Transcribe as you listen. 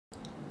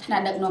ថ្នា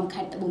ក់ដឹកនាំ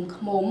ខេត្តត្បូង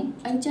ឃ្មុំ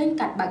អញ្ជើញ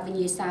កាត់បើកវិញ្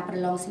ញាសាប្រ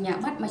ឡងសញ្ញា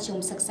បត្រមធ្យម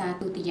សិក្សា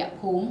ទុតិយ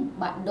ភូមិ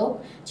បាក់ឌុប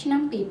ឆ្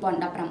នាំ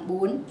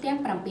 2019 ទាំង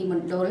 7 ម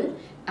ណ្ឌល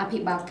អភិ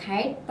បាលខេ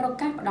ត្តប្រ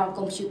កាសផ្ដល់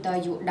កុំព្យូទ័រ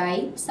យួរដៃ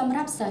សម្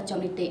រាប់សិស្សចុង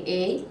នីតិ A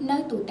នៅ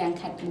ទូទាំង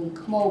ខេត្តត្បូង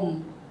ឃ្មុំ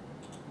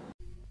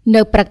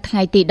នៅព្រឹកថ្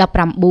ងៃទី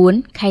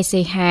 19 ខែ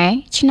សីហា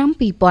ឆ្នាំ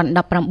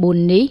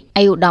 2019 នេះ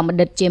ឯកឧត្តមបណ្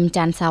ឌិតជាម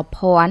ច័ន្ទសោ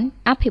ភ័ណ្ឌ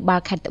អភិបាល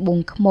ខេត្តត្បូង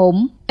ឃ្មុំ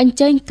អញ្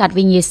ជើញកាត់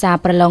វិញ្ញាសា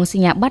ប្រឡងស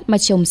ញ្ញាបត្រម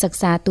ធ្យមសិក្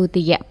សាទុ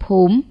តិយ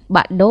ភូមិ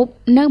បាក់ឌុប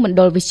នៅមណ្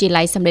ឌលវិទ្យា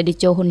ល័យសម្ដេចតេ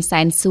ជោហ៊ុន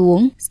សែនសួង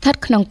ស្ថិត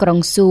ក្នុងក្រុង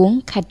សួង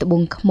ខេត្តត្បូ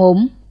ងឃ្មុំ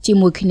ជា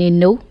មួយគ្នា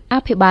នោះអ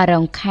ភិបាលរ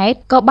ងខេត្ត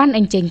ក៏បានអ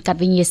ញ្ជើញកាត់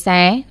វិញ្ញាសា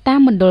តាម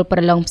មណ្ឌលប្រ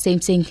ឡងផ្សេង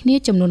ៗគ្នា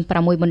ចំនួន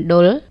 6 មណ្ឌ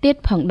លទៀត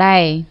ផងដែ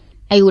រ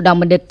ឯកឧត្តម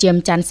បណ្ឌិតជាម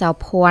ច័ន្ទសោ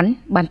ភ័ណ្ឌ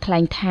បានថ្លែ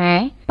ងថា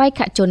បេក្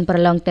ខជនប្រ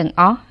ឡងទាំង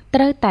អស់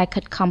ត្រូវតែ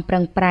ខិតខំប្រឹ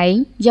ងប្រែង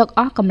យកអ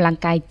ស់កម្លាំង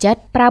កាយចិត្ត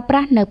ប្រើប្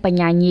រាស់នៅបញ្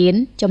ញាញាណ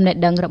ចំណេះ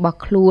ដឹងរបស់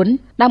ខ្លួន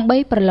ដើម្បី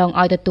ប្រឡង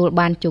ឲ្យទទួល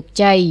បានជោគ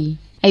ជ័យ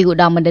ឯកឧត្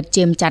តមបណ្ឌិត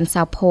ជាមច័ន្ទ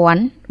សោភ័ណ្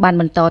ឌបាន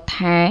បន្ត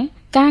ថា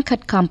ការខិត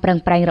ខំប្រឹង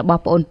ប្រែងរប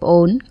ស់បងប្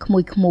អូនក្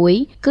មួយៗ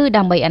គឺ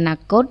ដើម្បីអនា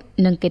គត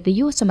និងកិត្តិ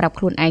យសសម្រាប់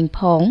ខ្លួនឯង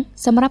ផង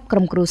សម្រាប់ក្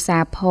រុមគ្រួសា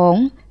រផង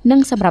និង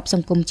សម្រាប់ស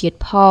ង្គមជាតិ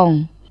ផង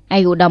ឯ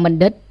កឧត្តមបណ្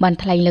ឌិតបាន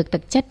ថ្លែងលើកទឹ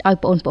កចិត្តឲ្យ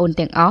បងប្អូន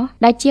ទាំងអស់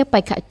ដែលជាបេ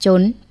ក្ខជ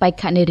នបេ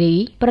ក្ខនារី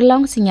ប្រឡ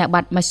ងសញ្ញាប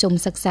ត្រមធ្យម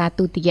សិក្សា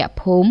ទុតិយ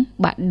ភូមិ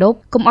បាក់ឌុប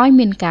កុំឲ្យ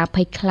មានការ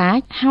ភ័យខ្លាច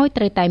ហើយ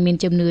ត្រូវតែមាន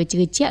ជំនឿជឿ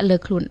ជាក់លើ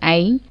ខ្លួនឯ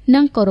ងនិ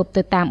ងគោរព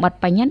ទៅតាមបទ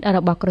បញ្ញត្តិរ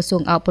បស់ក្រសួ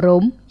ងអប់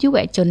រំយុវ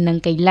ជននិង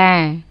កីឡាឯ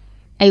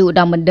កឧត្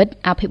តមបណ្ឌិត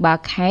អភិបាល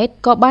ខេត្ត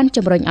ក៏បាន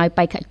ជំរុញឲ្យ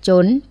បេក្ខជ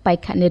នបេ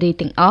ក្ខនារី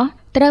ទាំងអស់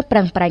ត្រូវប្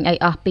រឹងប្រែងឲ្យ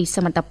អស់ពីស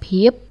មត្ថ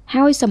ភាព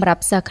ហើយសម្រា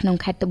ប់សិស្សក្នុង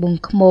ខេត្តត្បូង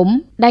ឃ្មុំ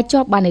ដែលជា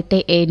ប់បាននីតិ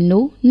A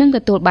នោះនឹងទ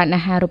ទួលបាន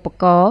អាហារូប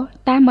ករណ៍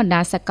តាមបណ្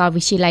ដាសាកល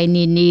វិទ្យាល័យ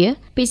នានា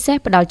ពិសេស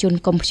ផ្ដល់ជូន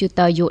កុំព្យូ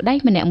ទ័រយួរដៃ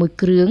ម្នាក់មួយ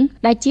គ្រឿង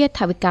ដែលជាថ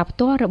វិកាផ្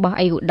ទាល់របស់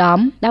ឯកឧត្តម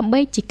ដើម្បី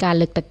ជាការ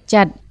លើកទឹក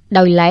ចិត្ត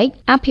ដោយឡែក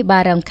អភិបា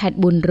លរងខេត្ត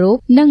4រូប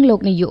និងលោក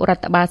នាយករ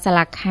ដ្ឋបាលសា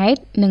លាខេត្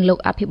តនិងលោក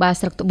អភិបាល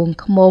ស្រុកត្បូង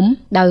ឃ្មុំ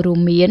ដោយរួម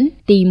មាន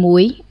ទី1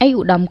ឯក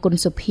ឧត្តមគុណ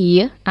សុភា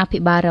អភិ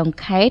បាលរង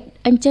ខេត្ត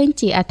អញ្ជើញ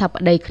ជាអធិប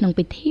តីក្នុង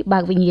ពិធីបើ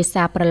កវិញ្ញា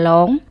សាប្រឡ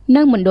ង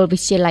នៅមណ្ឌលវិ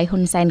ទ្យាល័យហ៊ុ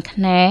នសែនខ្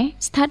នា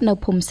ស្ថិតនៅ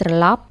ភូមិស្រ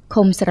ឡប់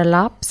ឃុំស្រឡ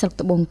ប់ស្រុក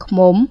ត្បូងឃ្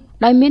មុំ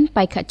ដោយមាន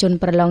បេក្ខជន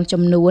ប្រឡង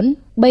ចំនួន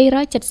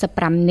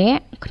375នា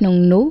ក់ក្នុង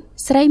នោះ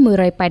ស្រី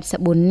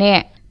184នា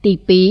ក់ទី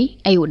2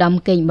ឯកឧត្តម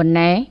កេងបណ្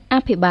ណាអ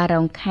ភិបាលរ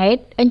ងខេត្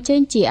តអញ្ជើ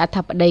ញជាអ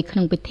ធិបតីក្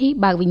នុងពិធី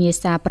បើកវិញ្ញា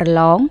សាប្រ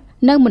ឡង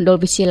នៅមណ្ឌល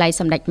វិទ្យាល័យ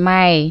សម្ដេច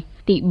ម៉ែ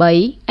ទី3ឯ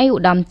កឧ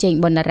ត្តមចេង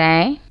បណ្ណារា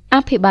អ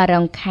ភិបាលរ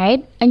ងខេត្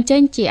តអញ្ជើ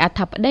ញជាអ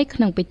ធិបតីក្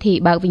នុងពិធី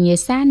បើកវិញ្ញា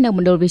សានៅម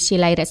ណ្ឌលវិទ្យា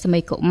ល័យរស្មី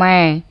កុមា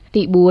រ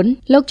ទី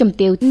4លោកជំ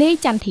ទាវនេ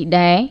ចន្ទធី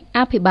តា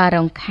អភិបាលរ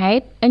ងខេ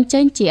ត្តអញ្ជើ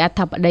ញជាអ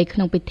ធិបតីក្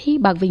នុងពិធី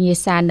បើកវិញ្ញា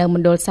សានៅម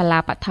ណ្ឌលសាលា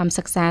បឋម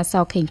សិក្សាស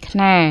ខេងខ្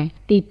នា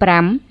ទី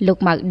5លោក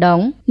ម៉ៅដង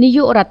នាយ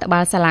ករដ្ឋបា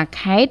លសាលា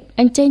ខេត្ត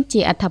អញ្ជើញ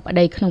ជាអធិប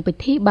តីក្នុងពិ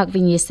ធីបើក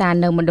វិញ្ញាសា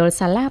នៅមណ្ឌល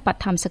សាលាប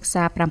ឋមសិក្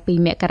សា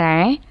7មករា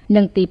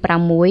និងទី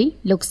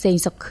6លោកសេង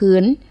សុខខឿ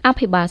នអ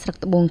ភិបាលស្រុក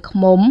ត្បូងឃ្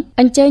មុំ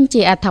អញ្ជើញ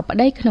ជាអធិប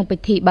តីក្នុងពិ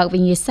ធីបើកវិ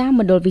ញ្ញាសា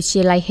មណ្ឌលវិទ្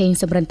យាល័យហេង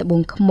សំរិនត្បូ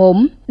ងឃ្មុំ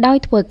ដោយ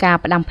ធ្វើការ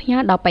ផ្ដាំផ្ញើ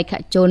ដល់បេក្ខ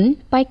ជន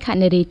បេក្ខ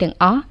នារីទាំង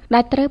អស់ដែ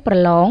លត្រូវប្រ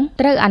ឡង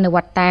ត្រូវអនុវ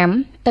ត្តតាម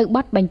ទៅ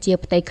ប័ណ្ណបញ្ជា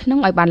ផ្ទៃក្នុង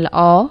ឲ្យបានល្អ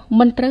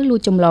មិនត្រូវលួច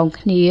ចម្លង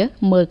គ្នា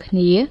មើលគ្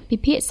នាពិ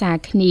ភាក្សា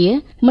គ្នា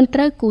មិនត្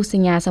រូវគូស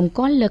ញ្ញាសម្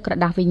គាល់លើក្រ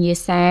ដាសវិញ្ញា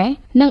សា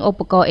និងឧ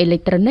បករណ៍អេឡិច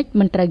ត្រូនិក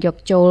មិនត្រូវយក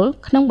ចូល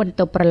ក្នុងបន្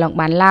ទប់ប្រឡង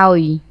បានឡើយ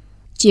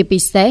ជាពិ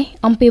សេស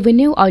អំពាវ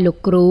នាវឲ្យលោក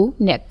គ្រូ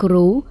អ្នកគ្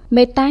រូ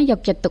មេត្តាយក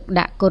ចិត្តទុក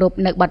ដាក់គោរព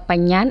នៅបទប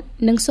ញ្ញត្តិ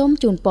និងសូម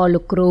ជូនពរលោ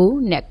កគ្រូ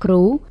អ្នកគ្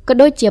រូក៏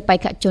ដូចជាបេ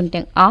ក្ខជន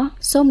ទាំងអស់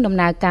សូមដំ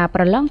ណើរការ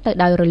ប្រឡងទៅ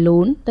ដោយរលូ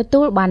នទ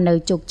ទួលបាននូវ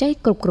ជោគជ័យ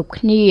គ្រប់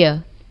គ្នា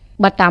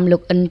បើតាមលោ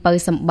កអិនពៅ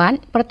សម្បត្តិ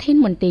ប្រធាន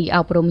មន្ត្រីអ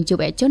ប់រំយុ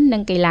វជននិ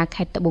ងកីឡា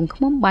ខេត្តត្បូងឃ្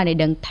មុំបានឲ្យ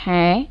ដឹង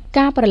ថា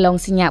ការប្រឡង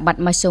សញ្ញាបត្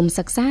រមធ្យម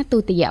សិក្សាទុ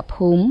តិយ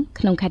ភូមិ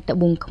ក្នុងខេត្តត្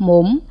បូងឃ្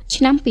មុំ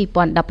ឆ្នាំ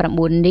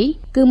 2019 នេះ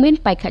គឺមាន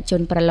បេក្ខជ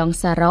នប្រឡង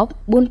សរុប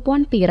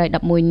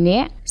 4211 នា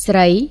ក់ស្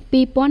រី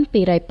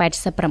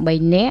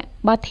 2288 នាក់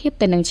បើធៀប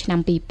ទៅនឹងឆ្នាំ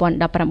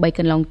 2018 ក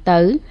ន្លងទៅ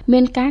មា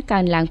នការកើ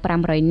នឡើង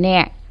 500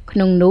 នាក់ក្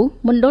នុងនោះ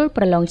មណ្ឌល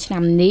ប្រឡងឆ្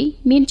នាំនេះ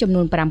មានចំ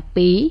នួន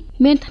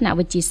7មានថ្នាក់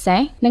វិទ្យាសា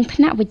ស្ត្រនិងថ្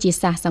នាក់វិទ្យា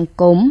សាស្ត្រសង្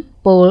គម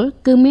ពល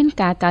គឺមាន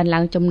ការកើនឡើ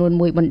ងចំនួន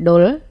1មណ្ឌ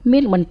លមា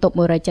នបន្ទប់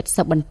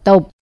170បន្ទ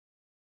ប់